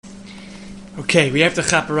Okay, we have to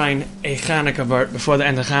chaperine a Hanukkah vart before the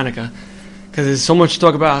end of Hanukkah, because there's so much to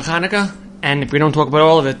talk about Hanukkah, and if we don't talk about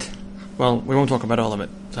all of it, well, we won't talk about all of it.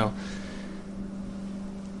 So,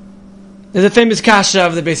 there's a famous kasha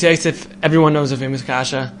of the Beis Yosef. Everyone knows the famous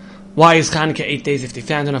kasha. Why is Hanukkah 8 days if they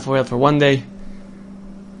found enough oil for 1 day?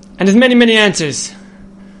 And there's many, many answers.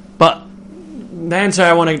 But the answer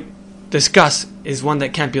I want to discuss is one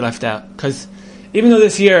that can't be left out. Because even though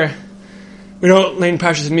this year we don't learn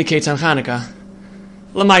Parshas Miketz on Hanukkah,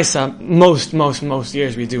 Lamaisa, most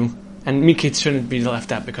years we do. And Miketz shouldn't be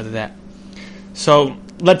left out because of that. So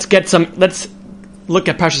let's look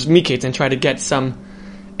at Parshas Miketz and try to get some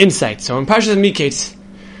insight. So in Parshas Miketz,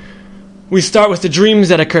 we start with the dreams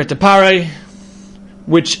that occurred to Parai,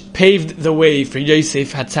 which paved the way for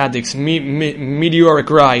Yosef HaTzadik's meteoric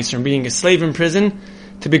rise from being a slave in prison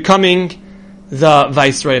to becoming the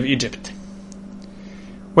viceroy of Egypt.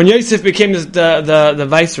 When Yosef became the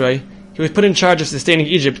viceroy, he was put in charge of sustaining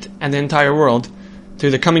Egypt and the entire world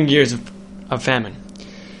through the coming years of famine.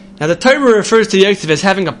 Now the Torah refers to Yosef as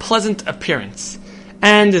having a pleasant appearance,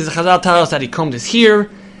 and as the Chazal tell us that he combed his hair,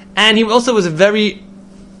 and he also was a very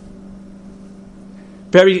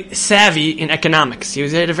savvy in economics. He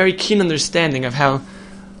had a very keen understanding of how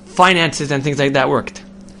finances and things like that worked.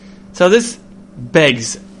 So this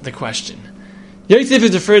begs the question. Yosef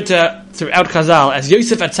is referred to throughout Chazal as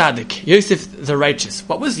Yosef HaTzadik, Yosef the righteous.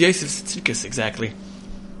 What was Yosef's tzidkus exactly?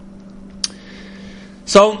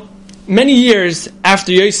 So, many years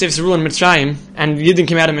after Yosef's rule in Mitzrayim, and Yidden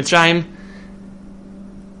came out of Mitzrayim,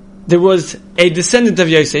 there was a descendant of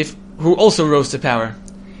Yosef who also rose to power.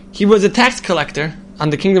 He was a tax collector on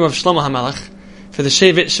the kingdom of Shlomo HaMelech for the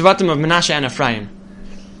Shvatim of Menashe and Ephraim.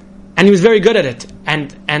 And he was very good at it,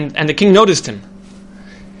 and the king noticed him.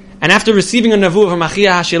 And after receiving a nevuah from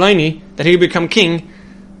Achia HaShilaini that he would become king,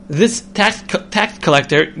 this tax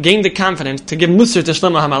collector gained the confidence to give Musar to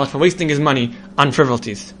Shlomo HaMelech for wasting his money on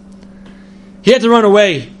frivolities. He had to run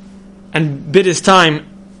away and bid his time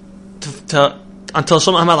until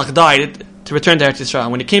Shlomo HaMelech died to return to Eretz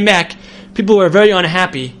Yisrael. When he came back, people were very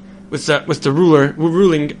unhappy with the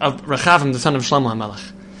ruling of Rechavim, the son of Shlomo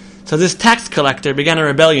HaMelech. So this tax collector began a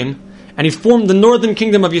rebellion, and he formed the northern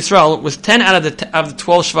kingdom of Yisrael with 10 out of the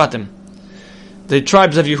 12 Shvatim. The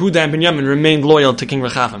tribes of Yehuda and Binyamin remained loyal to King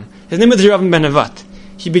Rechavim. His name was Yeravim ben Nevat.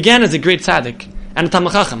 He began as a great tzaddik and a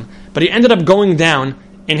Talmid Chacham, but he ended up going down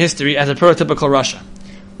in history as a prototypical Rasha.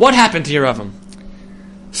 What happened to Yeravim?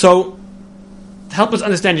 So, to help us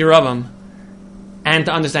understand Yeravim and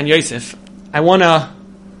to understand Yosef, I want to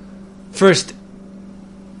first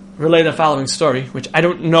relay the following story, which I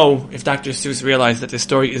don't know if Dr. Seuss realized that this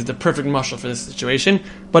story is the perfect mashal for this situation,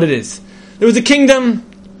 but it is. There was a kingdom,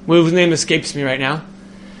 whose name escapes me right now,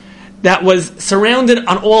 that was surrounded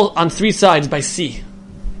on 3 sides by sea.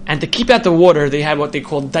 And to keep out the water, they had what they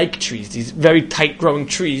called dike trees, these very tight growing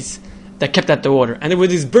trees that kept out the water. And there were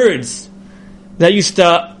these birds that used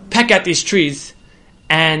to peck at these trees,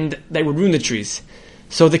 and they would ruin the trees.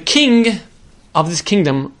 So the king of this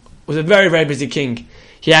kingdom was a very, very busy king.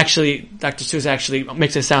 He actually, Dr. Seuss actually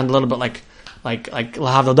makes it sound a little bit like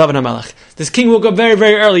Lahavdil David HaMelech. This king woke up very,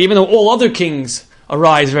 very early, even though all other kings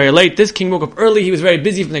arise very late. This king woke up early. He was very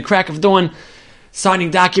busy from the crack of dawn,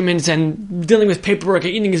 signing documents and dealing with paperwork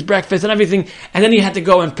and eating his breakfast and everything. And then he had to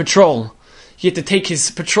go and patrol. He had to take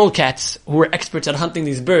his patrol cats, who were experts at hunting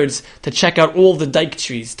these birds, to check out all the dike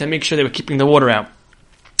trees to make sure they were keeping the water out.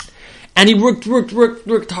 And he worked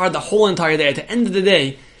hard the whole entire day. At the end of the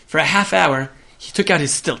day, for a half hour, he took out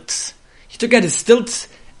his stilts.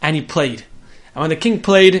 And he played. And when the king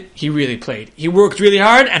played, he really played. He worked really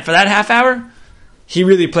hard, and for that half hour, he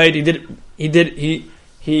really played. He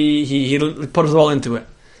put his all into it.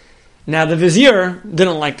 Now the vizier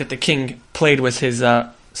didn't like that the king played with his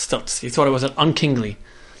stilts. He thought it was unkingly.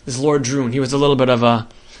 This Lord Droon, he was a little bit of a,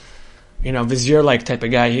 vizier-like type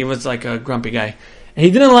of guy. He was like a grumpy guy. And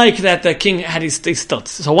he didn't like that the king had his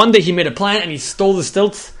stilts. So one day he made a plan, and he stole the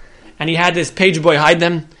stilts, and he had this page boy hide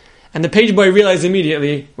them. And the page boy realized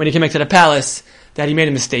immediately, when he came back to the palace, that he made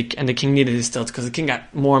a mistake, and the king needed his stilts, because the king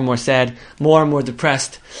got more and more sad, more and more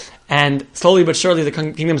depressed, and slowly but surely the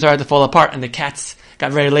kingdom started to fall apart, and the cats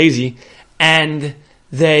got very lazy, and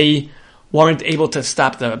they weren't able to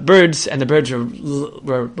stop the birds, and the birds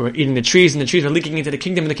were eating the trees, and the trees were leaking into the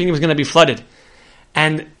kingdom, and the kingdom was going to be flooded.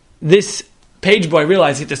 And this page boy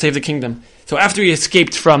realized he had to save the kingdom. So after he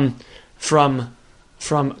escaped from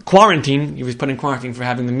quarantine, he was put in quarantine for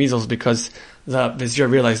having the measles, because the vizier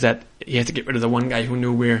realized that he had to get rid of the one guy who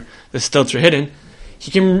knew where the stilts were hidden.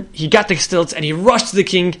 He got the stilts, and he rushed to the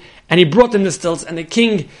king, and he brought them the stilts, and the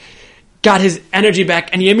king got his energy back,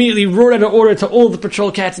 and he immediately roared out an order to all the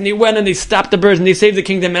patrol cats, and they went and they stopped the birds, and they saved the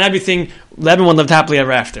kingdom, and everything. Everyone lived happily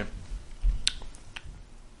ever after.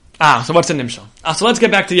 So what's the nimshal? So let's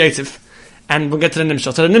get back to Yosef, and we'll get to the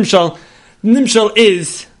nimshal. So the nimshal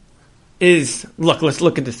is let's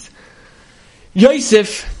look at this.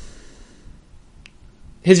 Yosef,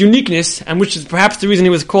 his uniqueness, and which is perhaps the reason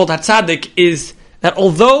he was called Hatzadik, is that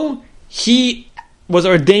although he was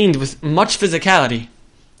ordained with much physicality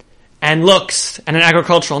and looks and an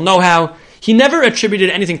agricultural know-how, he never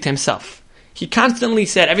attributed anything to himself. He constantly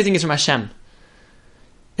said everything is from Hashem.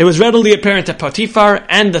 It was readily apparent to Potiphar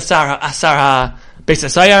and the Asar Beis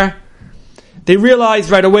Asayar. They realized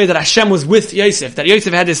right away that Hashem was with Yosef, that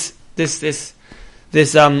Yosef had this siyata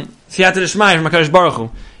d'shmaya from HaKadosh Baruch Hu.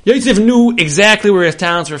 Yosef knew exactly where his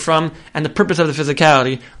talents were from, and the purpose of the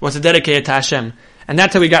physicality was to dedicate it to Hashem. And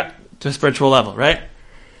that's how we got to a spiritual level, right?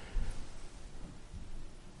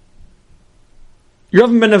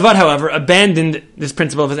 Yeravim ben Nevat, however, abandoned this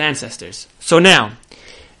principle of his ancestors. So now,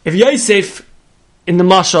 if Yosef in the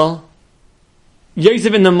mashal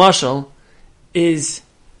is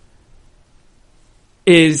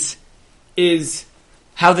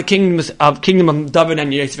how the kingdom of David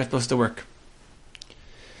and Yosef are supposed to work.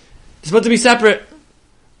 It's supposed to be separate.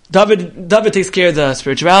 David takes care of the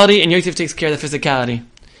spirituality, and Yosef takes care of the physicality.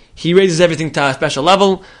 He raises everything to a special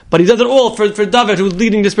level, but he does it all for David, who's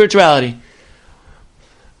leading the spirituality.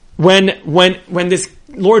 When this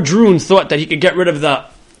Lord Droon thought that he could get rid of the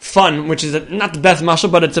fun, which is not the best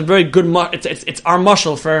mashal, but it's a very good it's our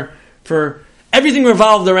mashal for everything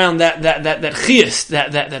revolved around that chiyas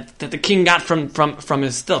that the king got from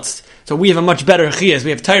his stilts. So we have a much better chiyas. We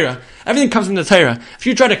have Torah. Everything comes from the Torah. If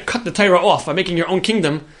you try to cut the Torah off by making your own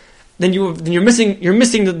kingdom, then you're missing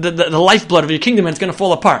the lifeblood of your kingdom, and it's going to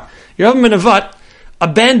fall apart. Yeravim ben Nevat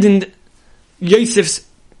abandoned Yosef's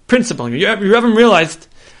principle. Yeravim realized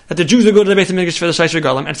that the Jews would go to the Beit HaMikdash for the Shais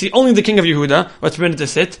Regalim and see only the king of Yehuda was permitted to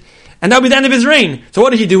sit, and that would be the end of his reign. So what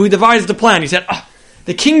did he do? He devised the plan. He said,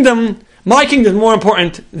 the kingdom, my kingdom, is more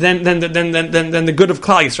important than the good of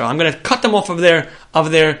Klal Yisrael. I'm going to cut them off of their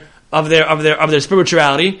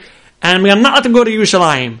spirituality, and I'm going to not let them go to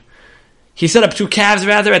Yerushalayim. He set up 2 calves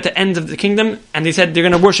rather at the end of the kingdom, and they said they're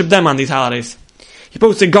going to worship them on these holidays. He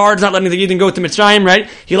posted guards not letting the Yidden go to Mitzrayim. Right?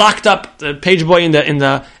 He locked up the page boy in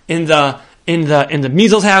the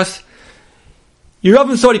measles house.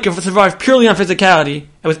 Yeravim thought he could survive purely on physicality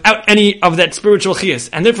and without any of that spiritual chiyas,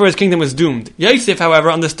 and therefore his kingdom was doomed. Yosef, however,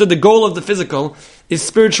 understood the goal of the physical is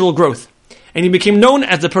spiritual growth, and he became known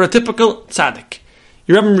as the prototypical tzaddik.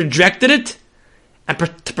 Yeravim rejected it and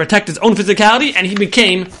to protect his own physicality, and he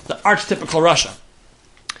became the archetypical Rasha.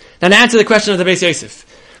 Now, to answer the question of the Beis Yosef,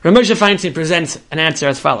 Rav Moshe Feinstein presents an answer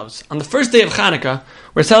as follows. On the first day of Hanukkah,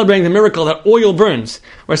 we're celebrating the miracle that oil burns.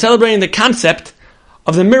 We're celebrating the concept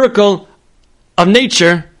of the miracle of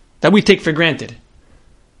nature that we take for granted.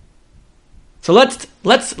 So let's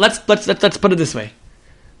put it this way.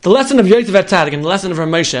 The lesson of Yosef HaTzadik and the lesson of Rav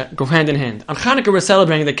Moshe go hand in hand. On Hanukkah, we're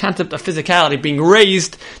celebrating the concept of physicality being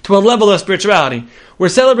raised to a level of spirituality. We're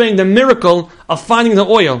celebrating the miracle of finding the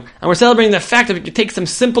oil, and we're celebrating the fact that we can take some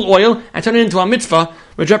simple oil and turn it into a mitzvah,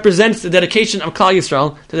 which represents the dedication of Klal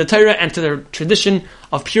Yisrael to the Torah and to the tradition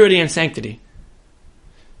of purity and sanctity.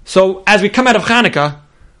 So, as we come out of Hanukkah,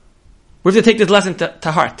 we have to take this lesson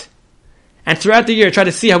to heart, and throughout the year, try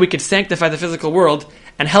to see how we could sanctify the physical world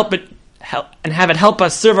and have it help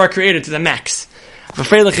us serve our Creator to the max. Have a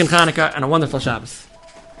freilich in Hanukkah and a wonderful Shabbos.